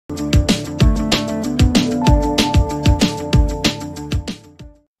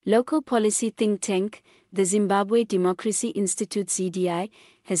Local policy think tank, the Zimbabwe Democracy Institute (ZDI),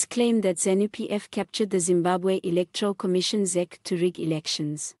 has claimed that Zanu-PF captured the Zimbabwe Electoral Commission (ZEC) to rig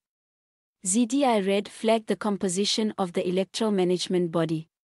elections. ZDI red flagged the composition of the electoral management body,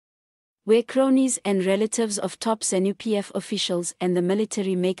 where cronies and relatives of top Zanu-PF officials and the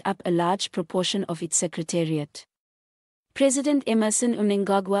military make up a large proportion of its secretariat. President Emmerson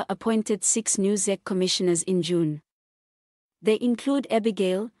Mnangagwa appointed 6 new ZEC commissioners in June. They include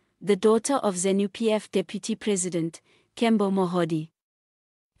Abigail, the daughter of Zanu-PF Deputy President, Kembo Mohodi.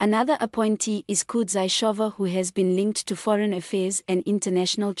 Another appointee is Kudzai Shovo, who has been linked to Foreign Affairs and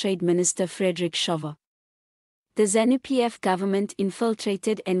International Trade Minister Frederick Shovo. The Zanu-PF government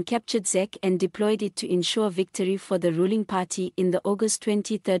infiltrated and captured ZEC and deployed it to ensure victory for the ruling party in the August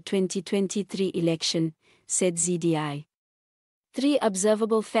 23, 2023 election, said ZDI. 3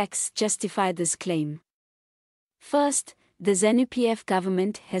 observable facts justify this claim. First, the Zanu-PF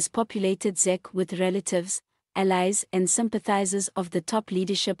government has populated ZEC with relatives, allies and sympathizers of the top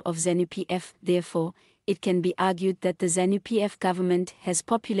leadership of Zanu-PF. Therefore, it can be argued that the Zanu-PF government has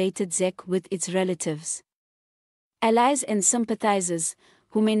populated ZEC with its relatives, allies and sympathizers,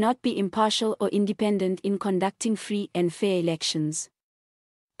 who may not be impartial or independent in conducting free and fair elections.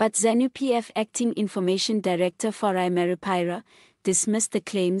 But Zanu-PF Acting Information Director Forai Maripira dismissed the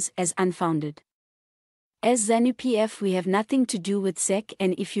claims as unfounded. As Zanu-PF, we have nothing to do with ZEC,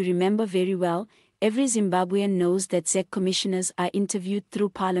 and if you remember very well, every Zimbabwean knows that ZEC commissioners are interviewed through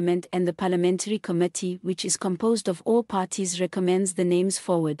Parliament, and the Parliamentary Committee, which is composed of all parties, recommends the names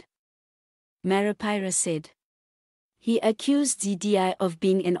forward, Maripira said. He accused ZDI of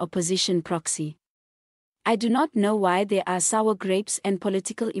being an opposition proxy. I do not know why there are sour grapes and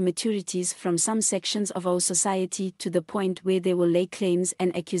political immaturities from some sections of our society to the point where they will lay claims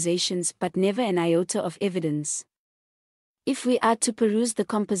and accusations but never an iota of evidence. If we are to peruse the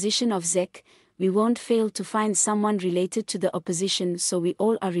composition of ZEC, we won't fail to find someone related to the opposition, so we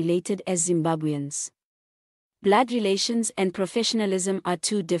all are related as Zimbabweans. Blood relations and professionalism are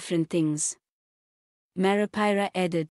 2 different things, Maripira added.